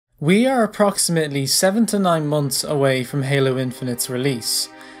We are approximately 7 to 9 months away from Halo Infinite's release,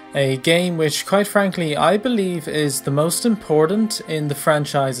 a game which quite frankly I believe is the most important in the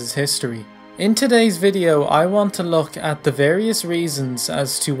franchise's history. In today's video I want to look at the various reasons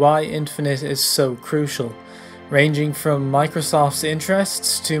as to why Infinite is so crucial, ranging from Microsoft's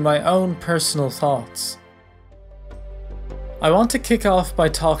interests to my own personal thoughts. I want to kick off by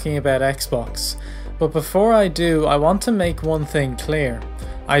talking about Xbox, but before I do I want to make one thing clear.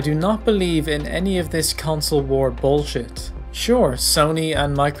 I do not believe in any of this console war bullshit. Sure, Sony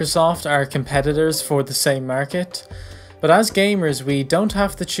and Microsoft are competitors for the same market, but as gamers we don't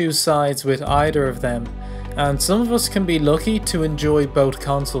have to choose sides with either of them, and some of us can be lucky to enjoy both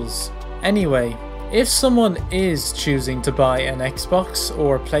consoles. Anyway, if someone is choosing to buy an Xbox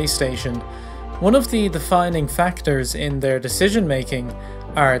or PlayStation, one of the defining factors in their decision making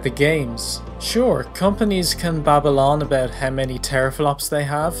are the games. Sure, companies can babble on about how many teraflops they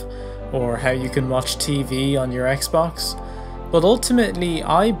have, or how you can watch TV on your Xbox, but ultimately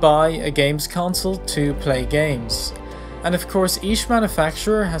I buy a games console to play games. And of course each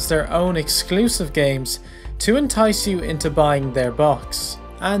manufacturer has their own exclusive games to entice you into buying their box.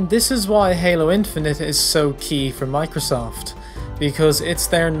 And this is why Halo Infinite is so key for Microsoft, because it's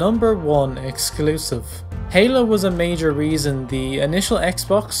their #1 exclusive. Halo was a major reason the initial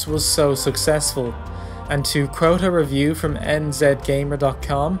Xbox was so successful, and to quote a review from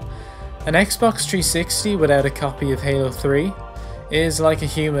nzgamer.com, an Xbox 360 without a copy of Halo 3 is like a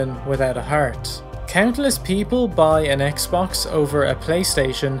human without a heart. Countless people buy an Xbox over a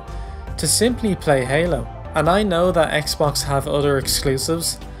PlayStation to simply play Halo, and I know that Xbox have other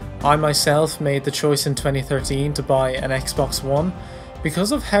exclusives. I myself made the choice in 2013 to buy an Xbox One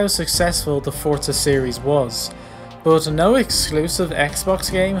because of how successful the Forza series was, but no exclusive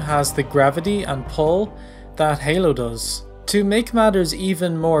Xbox game has the gravity and pull that Halo does. To make matters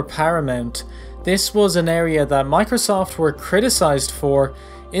even more paramount, this was an area that Microsoft were criticized for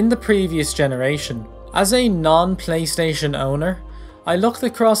in the previous generation. As a non-PlayStation owner, I looked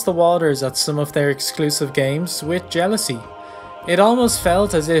across the waters at some of their exclusive games with jealousy. It almost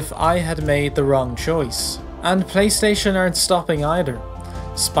felt as if I had made the wrong choice. And PlayStation aren't stopping either.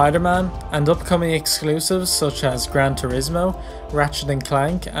 Spider-Man and upcoming exclusives such as Gran Turismo, Ratchet &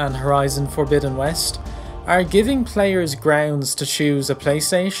 Clank and Horizon Forbidden West are giving players grounds to choose a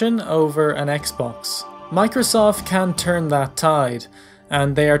PlayStation over an Xbox. Microsoft can turn that tide,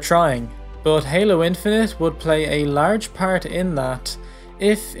 and they are trying, but Halo Infinite would play a large part in that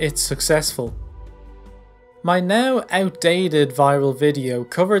if it's successful. My now outdated viral video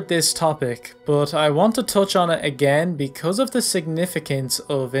covered this topic, but I want to touch on it again because of the significance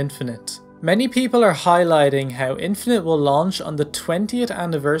of Infinite. Many people are highlighting how Infinite will launch on the 20th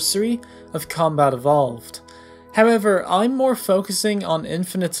anniversary of Combat Evolved. However, I'm more focusing on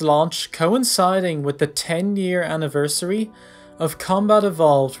Infinite's launch coinciding with the 10-year anniversary of Combat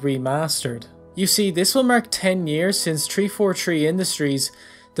Evolved Remastered. You see, this will mark 10 years since 343 Industries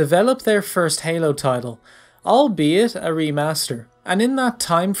developed their first Halo title, albeit a remaster. And in that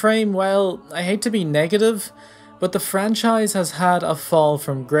time frame, well, I hate to be negative, but the franchise has had a fall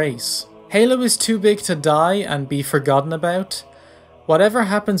from grace. Halo is too big to die and be forgotten about. Whatever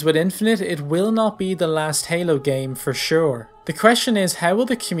happens with Infinite, it will not be the last Halo game for sure. The question is, how will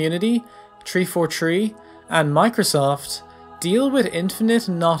the community, 343, and Microsoft deal with Infinite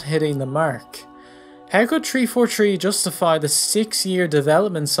not hitting the mark? How could 343 justify the 6-year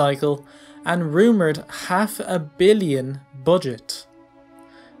development cycle and rumoured $500 million budget?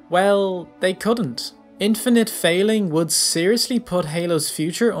 Well, they couldn't. Infinite failing would seriously put Halo's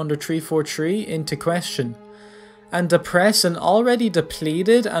future under 343 into question, and depress an already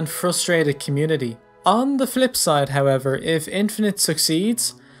depleted and frustrated community. On the flip side, however, if Infinite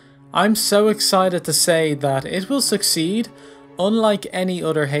succeeds, I'm so excited to say that it will succeed unlike any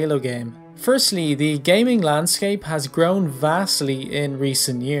other Halo game. Firstly, the gaming landscape has grown vastly in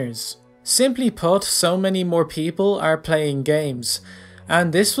recent years. Simply put, so many more people are playing games,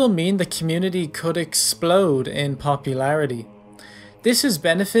 and this will mean the community could explode in popularity. This is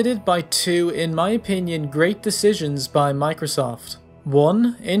benefited by two, in my opinion, great decisions by Microsoft.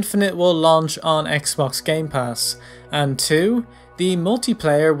 1. Infinite will launch on Xbox Game Pass, and 2. The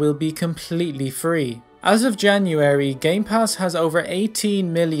multiplayer will be completely free. As of January, Game Pass has over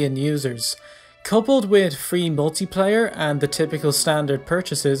 18 million users. Coupled with free multiplayer and the typical standard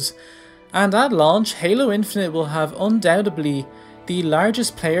purchases, and at launch, Halo Infinite will have undoubtedly the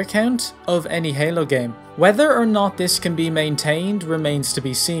largest player count of any Halo game. Whether or not this can be maintained remains to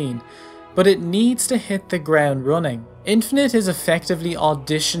be seen, but it needs to hit the ground running. Infinite is effectively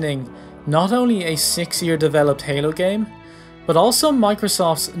auditioning not only a 6-year developed Halo game, but also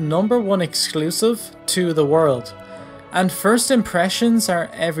Microsoft's #1 exclusive to the world. And first impressions are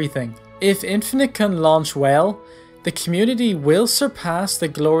everything. If Infinite can launch well, the community will surpass the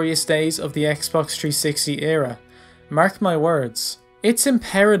glorious days of the Xbox 360 era. Mark my words. It's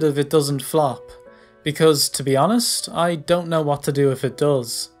imperative it doesn't flop, because to be honest, I don't know what to do if it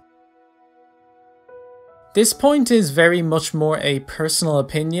does. This point is very much more a personal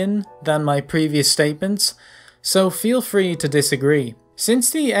opinion than my previous statements, so feel free to disagree. Since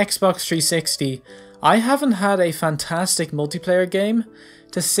the Xbox 360, I haven't had a fantastic multiplayer game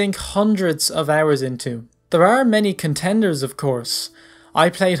to sink hundreds of hours into. There are many contenders, of course. I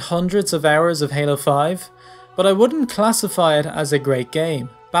played hundreds of hours of Halo 5, but I wouldn't classify it as a great game.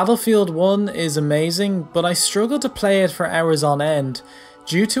 Battlefield 1 is amazing, but I struggle to play it for hours on end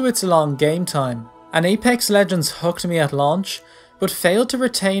due to its long game time. And Apex Legends hooked me at launch, but failed to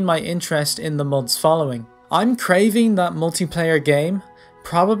retain my interest in the months following. I'm craving that multiplayer game,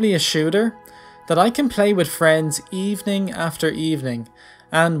 probably a shooter, that I can play with friends evening after evening,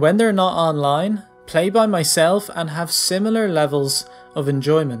 and when they're not online, play by myself and have similar levels of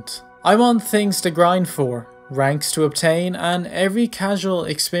enjoyment. I want things to grind for, ranks to obtain, and every casual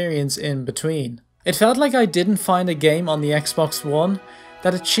experience in between. It felt like I didn't find a game on the Xbox One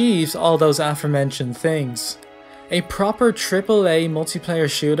that achieves all those aforementioned things. A proper AAA multiplayer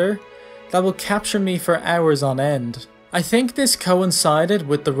shooter that will capture me for hours on end. I think this coincided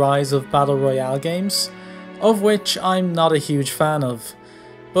with the rise of Battle Royale games, of which I'm not a huge fan of,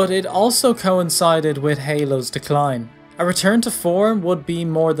 but it also coincided with Halo's decline. A return to form would be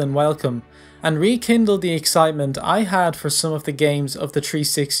more than welcome, and rekindle the excitement I had for some of the games of the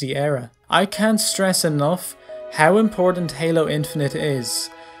 360 era. I can't stress enough how important Halo Infinite is.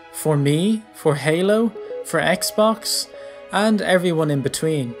 For me, for Halo, for Xbox, and everyone in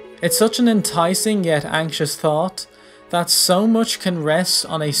between. It's such an enticing yet anxious thought that so much can rest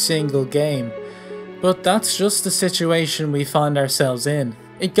on a single game, but that's just the situation we find ourselves in.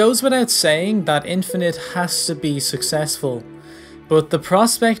 It goes without saying that Infinite has to be successful, but the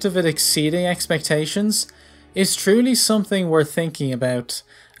prospect of it exceeding expectations is truly something worth thinking about,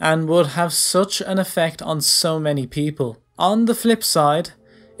 and would have such an effect on so many people. On the flip side,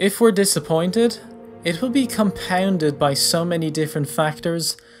 if we're disappointed, it will be compounded by so many different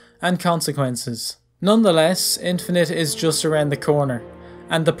factors and consequences. Nonetheless, Infinite is just around the corner,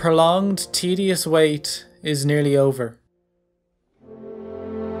 and the prolonged, tedious wait is nearly over.